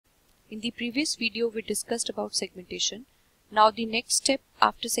In the previous video, we discussed about segmentation. Now the next step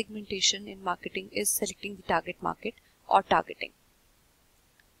after segmentation in marketing is selecting the target market or targeting.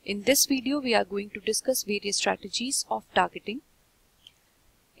 In this video, we are going to discuss various strategies of targeting.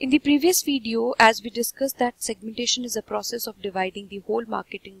 In the previous video, as we discussed that segmentation is a process of dividing the whole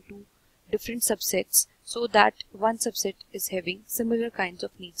market into different subsets so that one subset is having similar kinds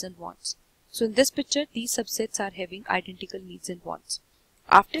of needs and wants. So in this picture, these subsets are having identical needs and wants.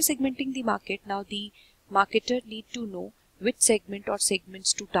 After segmenting the market, now the marketer need to know which segment or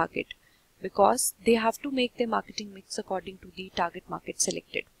segments to target because they have to make their marketing mix according to the target market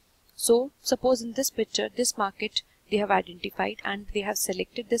selected. So suppose in this picture, this market they have identified and they have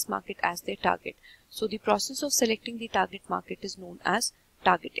selected this market as their target. So the process of selecting the target market is known as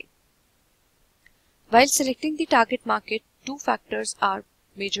targeting. While selecting the target market, two factors are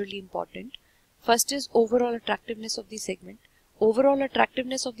majorly important. First is overall attractiveness of the segment. Overall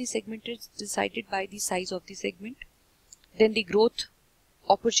attractiveness of the segment is decided by the size of the segment, then the growth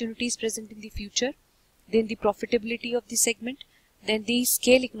opportunities present in the future, then the profitability of the segment, then the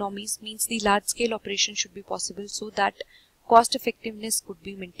scale economies means the large scale operation should be possible so that cost effectiveness could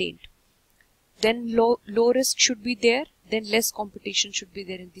be maintained. Then low risk should be there, then less competition should be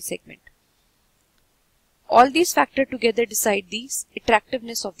there in the segment. All these factors together decide the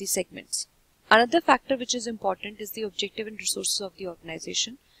attractiveness of the segments. Another factor which is important is the objective and resources of the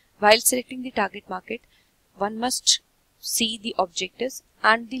organization. While selecting the target market, one must see the objectives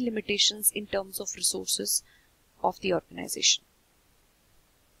and the limitations in terms of resources of the organization.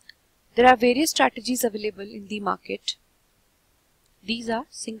 There are various strategies available in the market. These are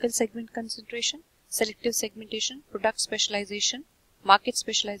single segment concentration, selective segmentation, product specialization, market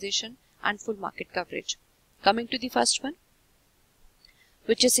specialization, and full market coverage. Coming to the first one,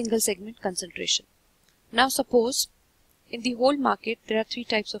 which is single segment concentration. Now suppose in the whole market there are three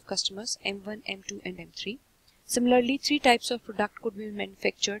types of customers, M1, M2 and M3. Similarly, three types of product could be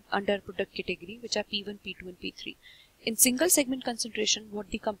manufactured under a product category which are P1, P2 and P3. In single segment concentration,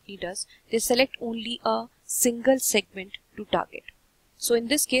 what the company does, they select only a single segment to target. So in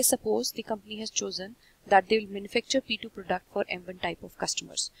this case, suppose the company has chosen that they will manufacture P2 product for M1 type of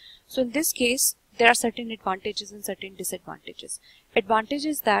customers. So in this case, there are certain advantages and certain disadvantages. Advantage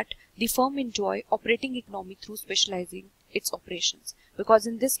is that the firm enjoy operating economy through specializing its operations, because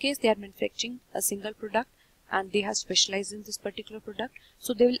in this case they are manufacturing a single product and they have specialized in this particular product,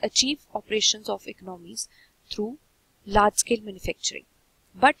 so they will achieve operations of economies through large scale manufacturing.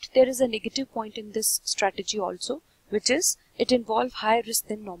 But there is a negative point in this strategy also, which is it involves higher risk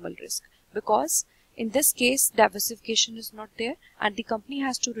than normal risk, because in this case diversification is not there and the company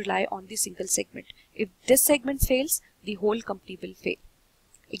has to rely on the single segment. If this segment fails, the whole company will fail.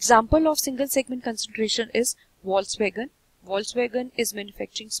 Example of single segment concentration is Volkswagen. Volkswagen is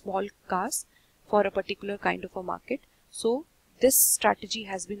manufacturing small cars for a particular kind of a market. So this strategy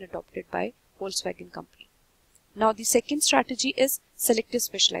has been adopted by Volkswagen company. Now the second strategy is selective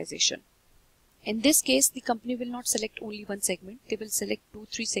specialization. In this case, the company will not select only one segment. They will select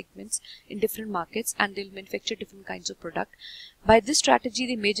 2-3 segments in different markets and they will manufacture different kinds of product. By this strategy,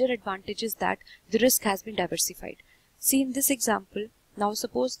 the major advantage is that the risk has been diversified. See in this example, now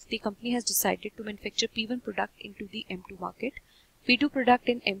suppose the company has decided to manufacture P1 product into the M2 market, P2 product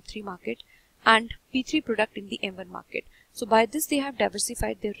in M3 market and P3 product in the M1 market. So by this they have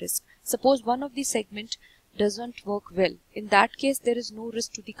diversified their risk. Suppose one of the segment doesn't work well. In that case, there is no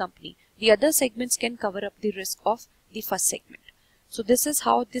risk to the company. The other segments can cover up the risk of the first segment. So this is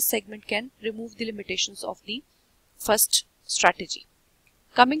how this segment can remove the limitations of the first strategy.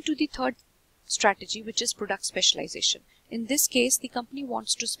 Coming to the third strategy, which is product specialization. In this case, the company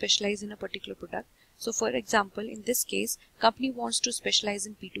wants to specialize in a particular product. So for example, in this case, company wants to specialize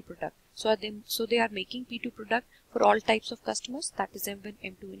in P2 product. So they are making P2 product for all types of customers, that is M1,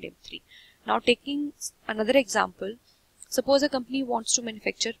 M2 and M3. Now taking another example, suppose a company wants to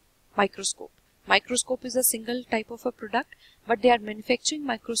manufacture microscope. Microscope is a single type of a product, but they are manufacturing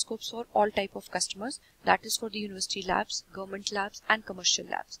microscopes for all type of customers, that is for the university labs, government labs and commercial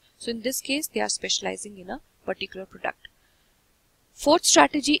labs. So in this case, they are specializing in a particular product. Fourth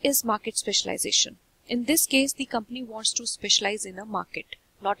strategy is market specialization. In this case, the company wants to specialize in a market,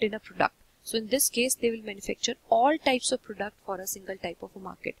 not in a product. So in this case, they will manufacture all types of product for a single type of a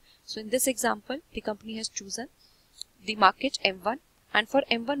market. So in this example, the company has chosen the market M1 and for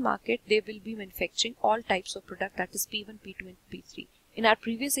M1 market, they will be manufacturing all types of product, that is P1, P2 and P3. In our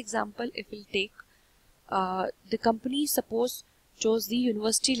previous example, if we'll take the company suppose chose the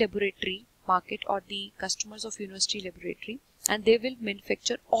university laboratory market or the customers of university laboratory and they will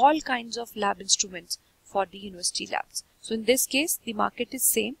manufacture all kinds of lab instruments for the university labs. So in this case, the market is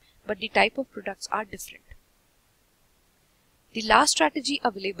same, but the type of products are different. The last strategy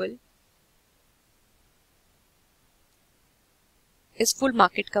available is full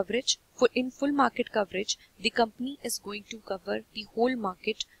market coverage. In full market coverage, the company is going to cover the whole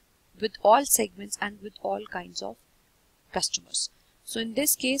market with all segments and with all kinds of customers. So in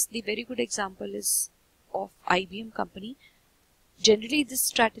this case, the very good example is of IBM company. Generally, this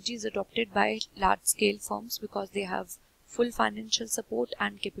strategy is adopted by large-scale firms because they have full financial support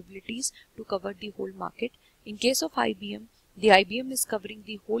and capabilities to cover the whole market. In case of IBM, the IBM is covering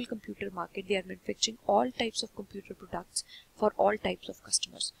the whole computer market. They are manufacturing all types of computer products for all types of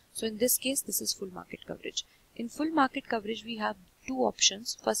customers. So in this case, this is full market coverage. In full market coverage, we have two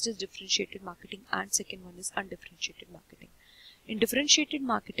options. First is differentiated marketing and second one is undifferentiated marketing. In differentiated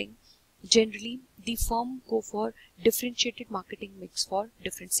marketing, generally the firm go for differentiated marketing mix for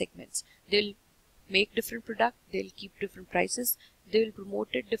different segments. They'll make different product, they'll keep different prices, they will promote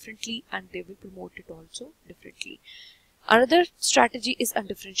it differently and they will promote it also differently. Another strategy is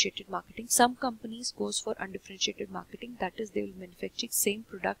undifferentiated marketing. Some companies goes for undifferentiated marketing, that is they will manufacture same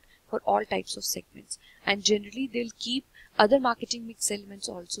product for all types of segments and generally they'll keep other marketing mix elements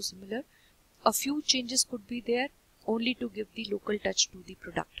also similar. A few changes could be there only to give the local touch to the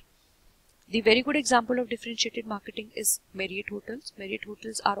product. The very good example of differentiated marketing is Marriott Hotels. Marriott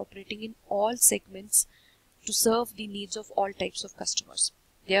Hotels are operating in all segments to serve the needs of all types of customers.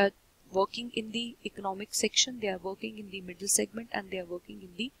 They are working in the economic section, they are working in the middle segment and they are working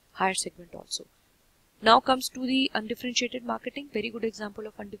in the higher segment also. Now comes to the undifferentiated marketing. Very good example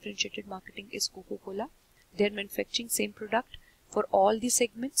of undifferentiated marketing is Coca-Cola. They are manufacturing same product for all the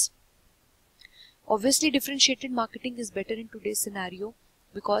segments. Obviously, differentiated marketing is better in today's scenario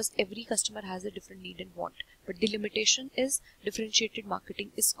because every customer has a different need and want. But the limitation is differentiated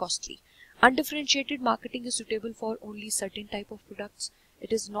marketing is costly. Undifferentiated marketing is suitable for only certain type of products.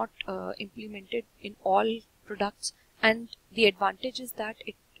 It is not implemented in all products, and the advantage is that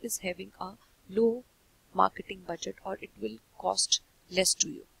it is having a low marketing budget or it will cost less to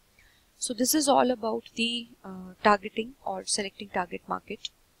you. So this is all about the targeting or selecting target market.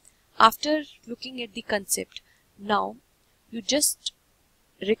 After looking at the concept, now you just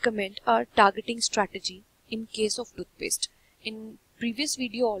recommend a targeting strategy in case of toothpaste. In previous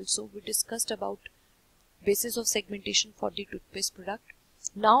video also we discussed about basis of segmentation for the toothpaste product.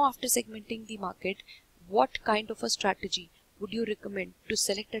 Now after segmenting the market, what kind of a strategy would you recommend to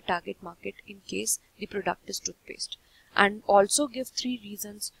select a target market in case the product is toothpaste, and also give 3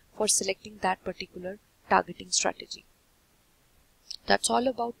 reasons for selecting that particular targeting strategy. That's all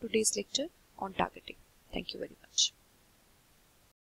about today's lecture on targeting. Thank you very much.